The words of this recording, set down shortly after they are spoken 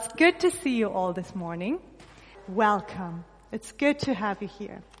good to see you all this morning. Welcome. It's good to have you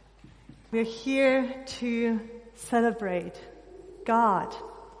here. We're here to celebrate God,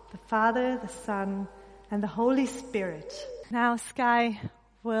 the Father, the Son, and the Holy Spirit. Now Sky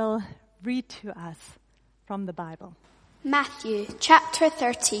will read to us from the Bible. Matthew chapter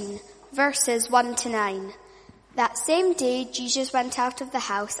 13, verses 1 to 9. That same day Jesus went out of the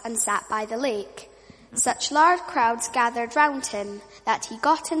house and sat by the lake. Such large crowds gathered round him that he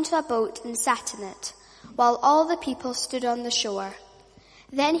got into a boat and sat in it, while all the people stood on the shore.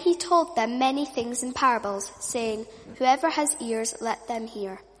 Then he told them many things in parables, saying, "Whoever has ears, let them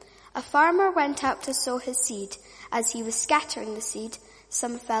hear. A farmer went out to sow his seed. As he was scattering the seed,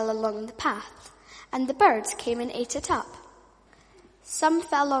 some fell along the path, and the birds came and ate it up. Some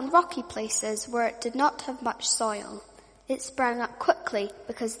fell on rocky places where it did not have much soil. It sprang up quickly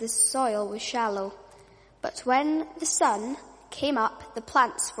because the soil was shallow. But when the sun came up, the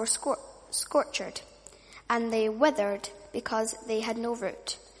plants were scorched, and they withered because they had no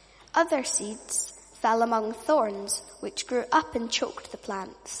root. Other seeds fell among thorns, which grew up and choked the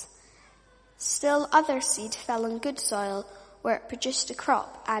plants. Still other seed fell on good soil, where it produced a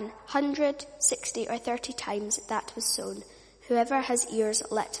crop, 100, 60, or 30 times that was sown. Whoever has ears,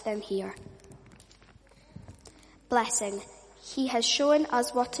 let them hear." Blessing. He has shown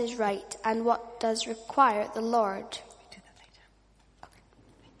us what is right and what does require the Lord. We do that later. Okay.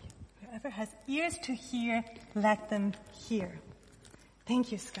 Thank you. Whoever has ears to hear, let them hear.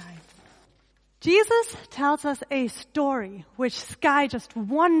 Thank you, Sky. Jesus tells us a story which Sky just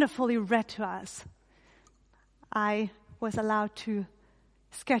wonderfully read to us. I was allowed to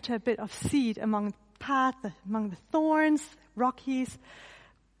scatter a bit of seed among the path, among the thorns, rockies,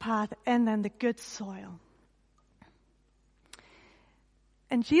 path, and then the good soil.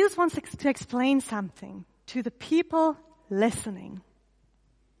 And Jesus wants to explain something to the people listening.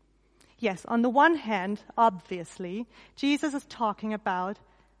 Yes, on the one hand, obviously, Jesus is talking about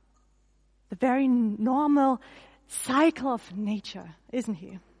the very normal cycle of nature, isn't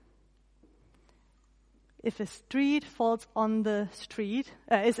he? If a seed falls on the street,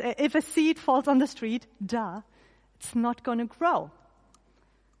 it's not going to grow.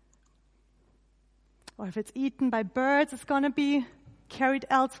 Or if it's eaten by birds, it's going to be carried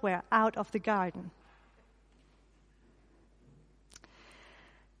elsewhere, out of the garden.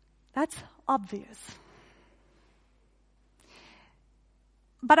 That's obvious.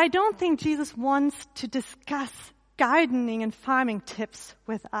 But I don't think Jesus wants to discuss gardening and farming tips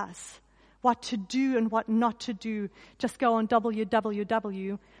with us. What to do and what not to do. Just go on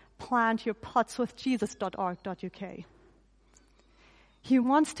www.plantyourpotswithjesus.org.uk. He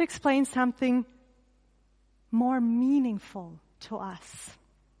wants to explain something more meaningful to us.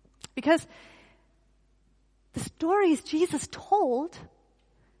 Because the stories Jesus told,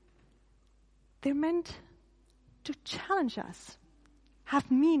 they're meant to challenge us, have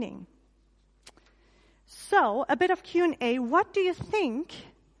meaning. So, a bit of Q&A. What do you think?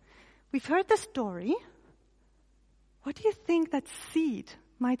 We've heard the story. What do you think that seed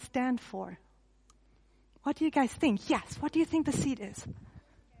might stand for? What do you guys think? Yes, what do you think the seed is?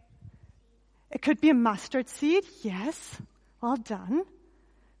 It could be a mustard seed. Yes. Well done.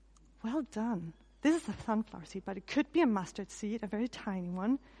 Well done. This is a sunflower seed, but it could be a mustard seed, a very tiny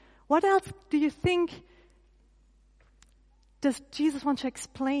one. What else do you think does Jesus want to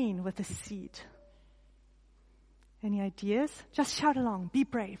explain with the seed? Any ideas? Just shout along. Be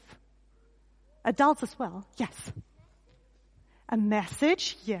brave. Adults as well. Yes. A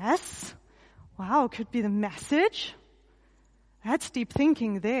message. Yes. Wow, could be the message. That's deep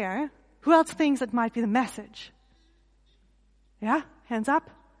thinking there. Who else thinks it might be the message? Yeah? Hands up?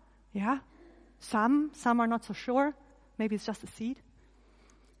 Yeah? Some are not so sure. Maybe it's just a seed.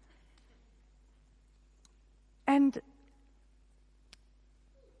 And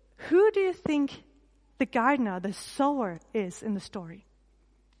who do you think the gardener, the sower is in the story?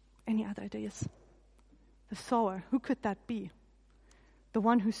 Any other ideas? The sower, who could that be? The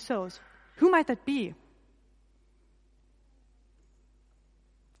one who sows. Who might that be?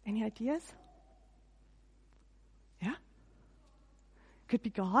 Any ideas? Yeah? Could be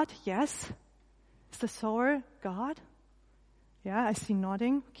God, yes. Is the sower God? Yeah, I see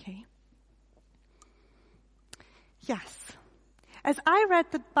nodding. Okay. Yes. As I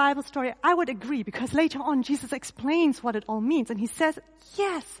read the Bible story, I would agree, because later on Jesus explains what it all means. And he says,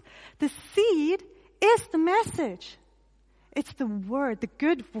 yes, the seed is the message. It's the word, the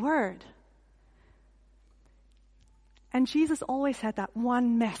good word. And Jesus always had that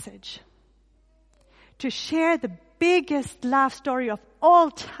one message. To share the biggest love story of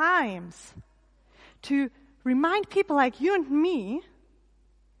all times. To remind people like you and me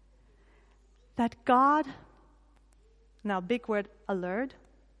that God, now big word, alert,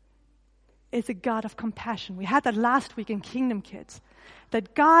 is a God of compassion. We had that last week in Kingdom Kids.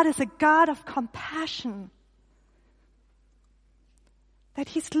 That God is a God of compassion. That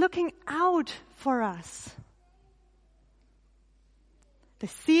He's looking out for us. The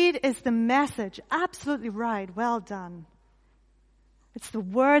seed is the message. Absolutely right. Well done. It's the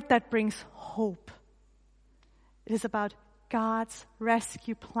word that brings hope. It is about God's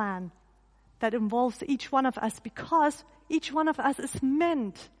rescue plan that involves each one of us, because each one of us is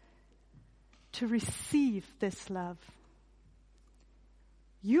meant to receive this love.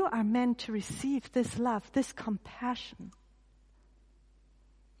 You are meant to receive this love, this compassion.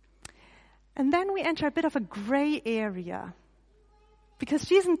 And then we enter a bit of a gray area, because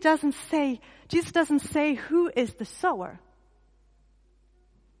Jesus doesn't say who is the sower.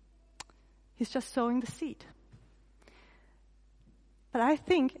 He's just sowing the seed. But I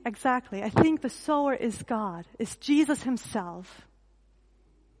think the sower is God, is Jesus Himself.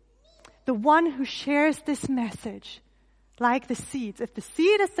 The one who shares this message, like the seeds. If the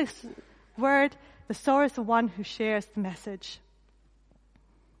seed is the word, the sower is the one who shares the message.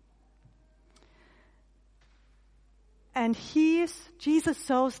 And Jesus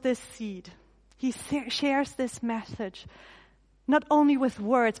sows this seed. He shares this message, not only with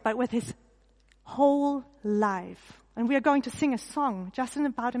words, but with His whole life. And we are going to sing a song just in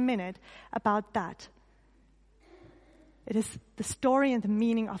about a minute about that. It is the story and the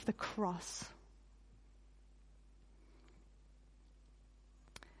meaning of the cross.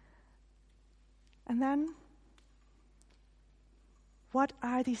 And then, what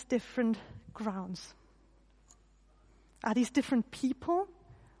are these different grounds? Are these different people?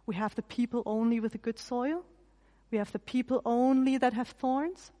 We have the people only with the good soil. We have the people only that have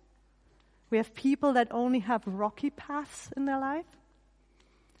thorns. We have people that only have rocky paths in their life.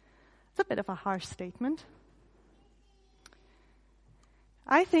 It's a bit of a harsh statement.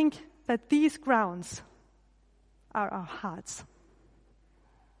 I think that these grounds are our hearts.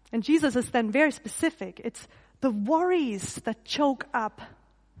 And Jesus is then very specific. It's the worries that choke up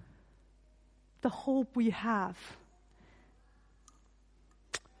the hope we have.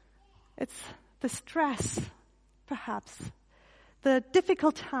 It's the stress, perhaps, the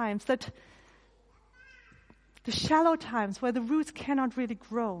difficult times, the shallow times where the roots cannot really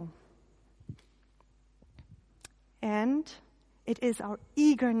grow. And it is our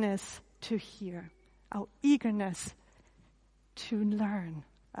eagerness to hear, our eagerness to learn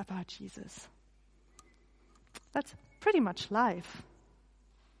about Jesus. That's pretty much life.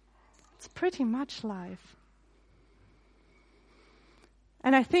 It's pretty much life.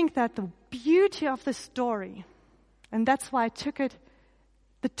 And I think that the beauty of the story, and that's why I took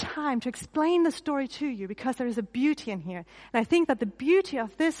the time to explain the story to you, because there is a beauty in here. And I think that the beauty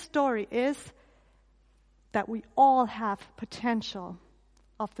of this story is that we all have potential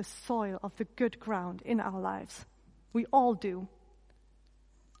of the soil, of the good ground in our lives. We all do.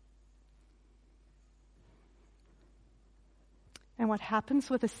 And what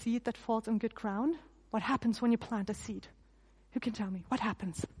happens with a seed that falls on good ground? What happens when you plant a seed? Who can tell me? What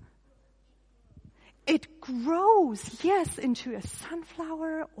happens? It grows, yes, into a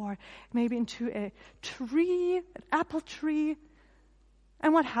sunflower or maybe into a tree, an apple tree.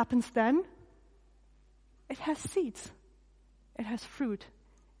 And what happens then? It has seeds. It has fruit.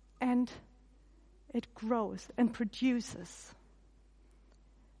 And it grows and produces.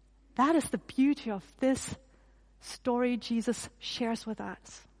 That is the beauty of this story Jesus shares with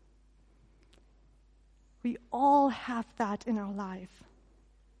us. We all have that in our life.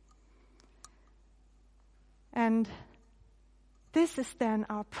 And this is then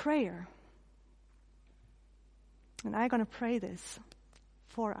our prayer. And I'm going to pray this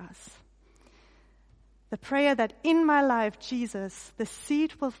for us. The prayer that in my life, Jesus, the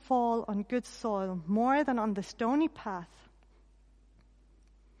seed will fall on good soil more than on the stony path,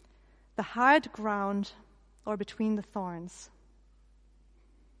 the hard ground, or between the thorns.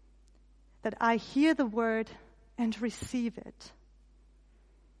 That I hear the word and receive it.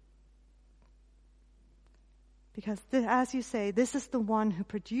 Because as you say, this is the one who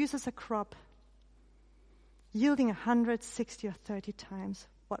produces a crop yielding 160 or 30 times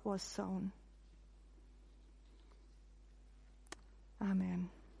what was sown. Amen.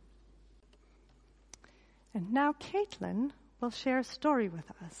 And now Caitlin will share a story with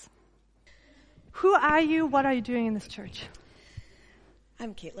us. Who are you? What are you doing in this church?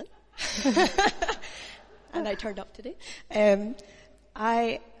 I'm Caitlin. And I turned up today.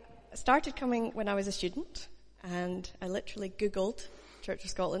 I started coming when I was a student, and I literally Googled Church of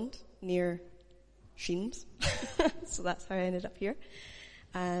Scotland near Sheens. So that's how I ended up here.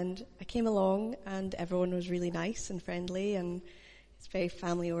 And I came along and everyone was really nice and friendly and it's very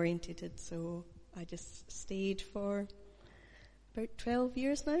family oriented. So I just stayed for about 12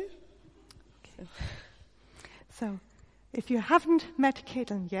 years now. So, if you haven't met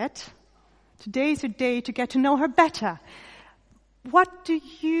Caitlin yet, today's your day to get to know her better. What do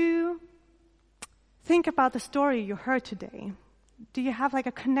you think about the story you heard today? Do you have like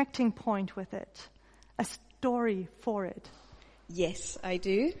a connecting point with it? A story for it? Yes, I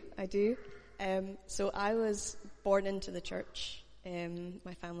do. So I was born into the church.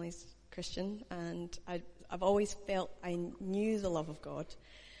 My family's Christian, and I've always felt I knew the love of God,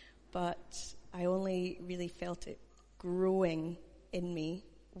 but I only really felt it growing in me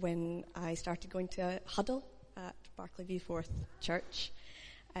when I started going to a huddle at Barclay Viewforth Church.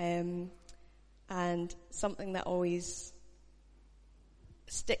 And something that always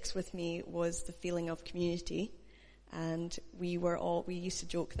sticks with me was the feeling of community. And we used to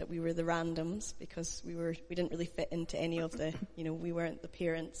joke that we were the randoms because we didn't really fit into any of the, we weren't the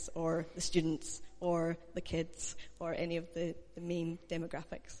parents or the students or the kids or any of the main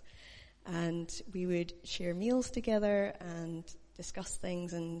demographics. And we would share meals together and discuss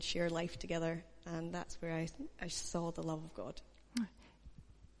things and share life together. And that's where I saw the love of God.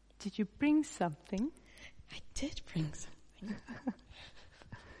 Did you bring something? I did bring something.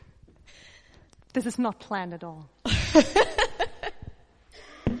 This is not planned at all.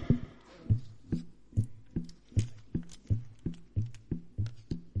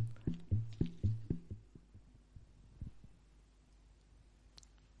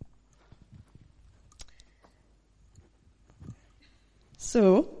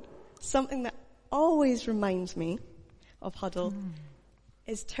 So, something that always reminds me of Huddle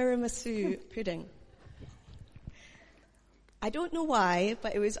is tiramisu pudding. I don't know why,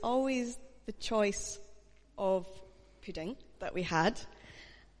 but it was always the choice of pudding that we had,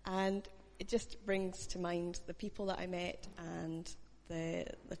 and it just brings to mind the people that I met and the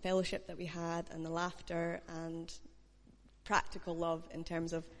fellowship that we had and the laughter and practical love in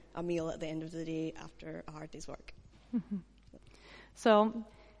terms of a meal at the end of the day after a hard day's work. Mm-hmm. So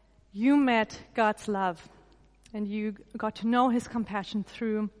you met God's love and you got to know his compassion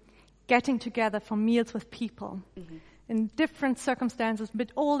through getting together for meals with people in different circumstances, a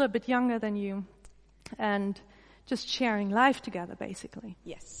bit older, a bit younger than you, and just sharing life together, basically.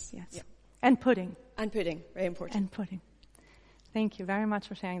 Yes. Yep. And pudding. And pudding, very important. And pudding. Thank you very much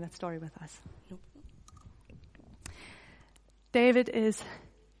for sharing that story with us. Nope. David is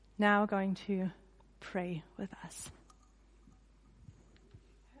now going to pray with us.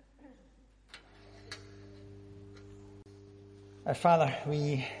 Our Father,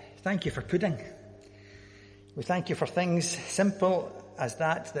 we thank you for pudding. We thank you for things simple as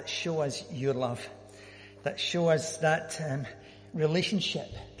that show us your love, that show us that relationship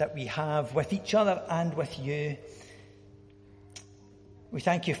that we have with each other and with you. We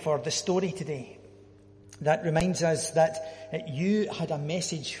thank you for the story today that reminds us that you had a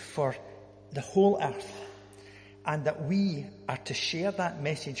message for the whole earth and that we are to share that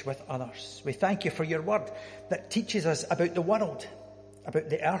message with others. We thank you for your word that teaches us about the world, about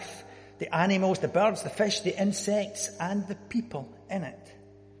the earth, the animals, the birds, the fish, the insects, and the people in it.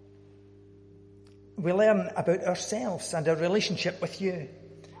 We learn about ourselves and our relationship with you.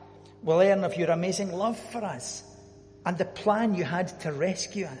 We learn of your amazing love for us and the plan you had to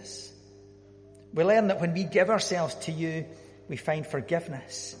rescue us. We learn that when we give ourselves to you, we find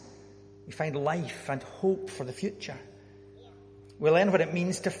forgiveness. We find life and hope for the future. We learn what it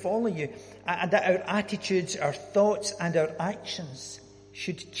means to follow you and that our attitudes, our thoughts, and our actions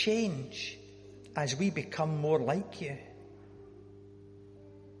should change as we become more like you.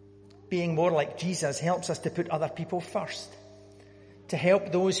 Being more like Jesus helps us to put other people first, to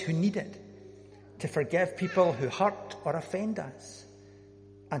help those who need it, to forgive people who hurt or offend us,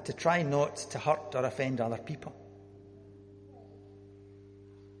 and to try not to hurt or offend other people.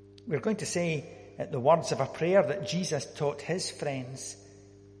 We're going to say the words of a prayer that Jesus taught his friends.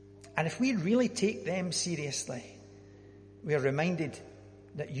 And if we really take them seriously, we are reminded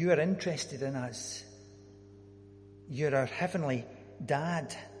that you are interested in us. You're our heavenly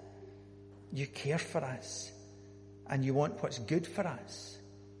Dad. You care for us. And you want what's good for us.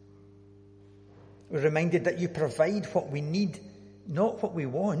 We're reminded that you provide what we need, not what we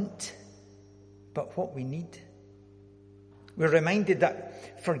want, but what we need. We're reminded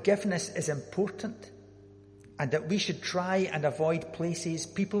that forgiveness is important and that we should try and avoid places,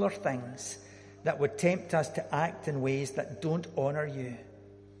 people, or things that would tempt us to act in ways that don't honour you.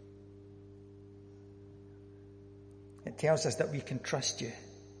 It tells us that we can trust you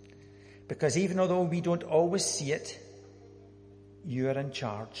because even although we don't always see it, You are in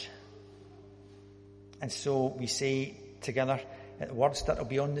charge. And so we say together words that will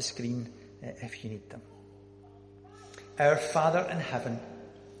be on the screen if you need them. Our Father in heaven,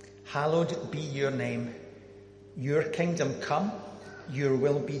 hallowed be your name. Your kingdom come, your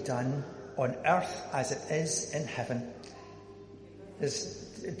will be done on earth as it is in heaven. This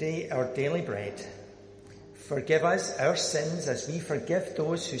day our daily bread. Forgive us our sins as we forgive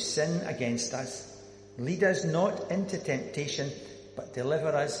those who sin against us. Lead us not into temptation, but deliver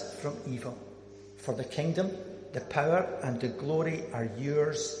us from evil. For the kingdom, the power and the glory are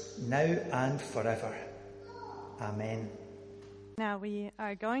yours now and forever. Amen. Now we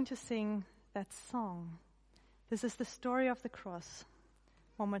are going to sing that song. This is the story of the cross.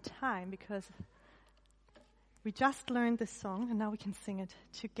 One more time, because we just learned this song and now we can sing it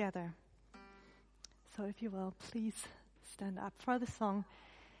together. So if you will, please stand up for the song.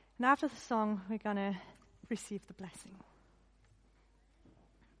 And after the song, we're going to receive the blessing.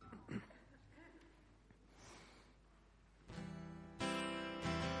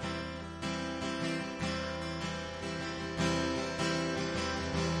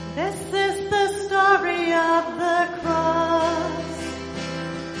 This is the story of the cross.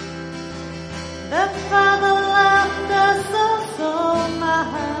 The Father loved us so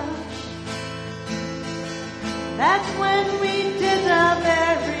much that when we did our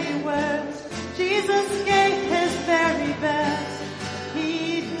very worst, Jesus gave his very best.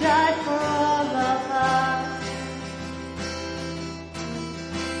 He died for all of us.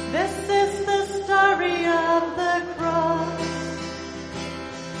 This is the story of the cross.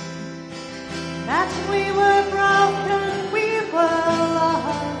 That we were broken, we were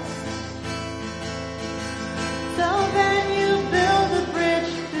lost. So then you built a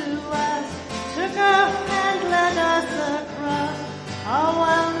bridge to us, took our hand, led us across. Oh,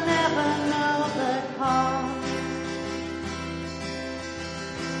 I'll never know the cost.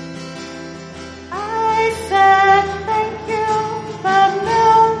 I said thank you a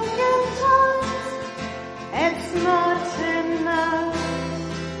million times. It's not enough.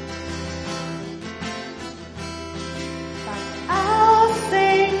 I'll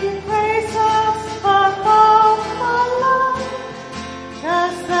sing praises for all my life,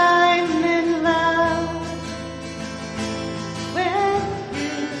 'cause I'm in love with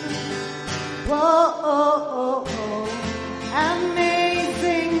you. Whoa, oh, oh, oh.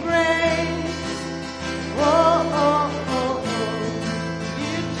 Amazing grace. Whoa, oh, oh, oh.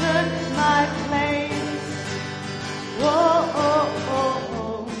 You took my place. Whoa, oh, oh,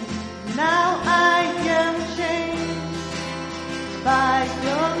 oh. Now I am changed by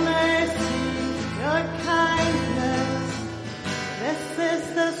your mercy, your kindness. This is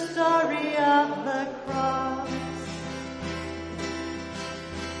the story of the cross.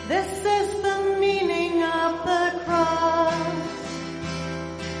 This is the meaning of the cross.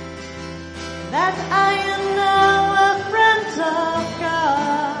 That I am now a friend of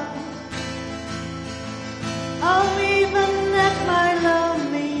God. Oh, even at my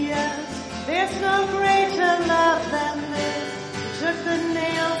loneliest, there's no greater love than this. Took the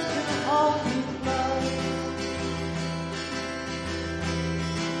nails to hold me close.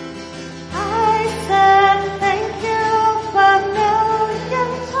 I said thank you a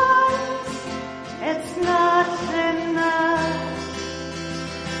million times. It's not enough.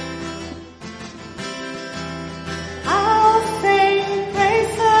 I'll sing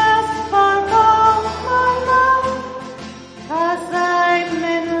praises for all my life, 'cause I'm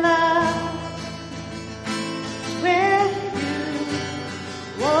in love with you.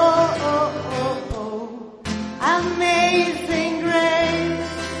 Whoa, oh, oh, oh. Amazing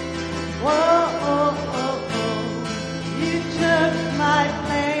grace. Whoa, oh, oh, oh. You took my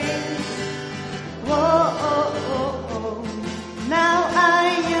place. Whoa, oh, oh, oh. Now I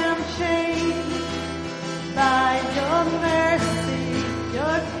am changed by your mercy,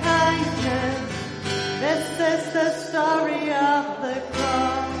 your kindness. This is the story of the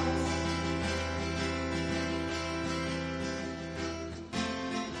cross.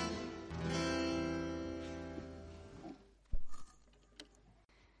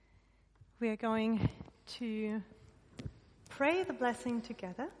 We are going to pray the blessing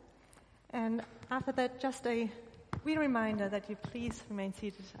together. And after that, just a wee reminder that you please remain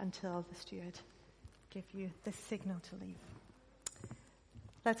seated until the steward give you the signal to leave.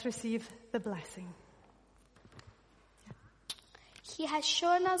 Let's receive the blessing. He has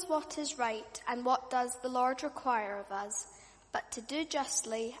shown us what is right and what does the Lord require of us, but to do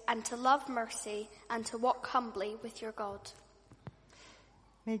justly and to love mercy and to walk humbly with your God.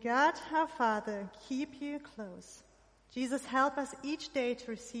 May God, our Father, keep you close. Jesus, help us each day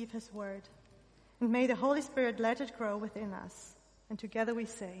to receive his word. And may the Holy Spirit let it grow within us. And together we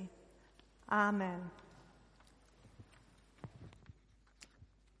say, Amen.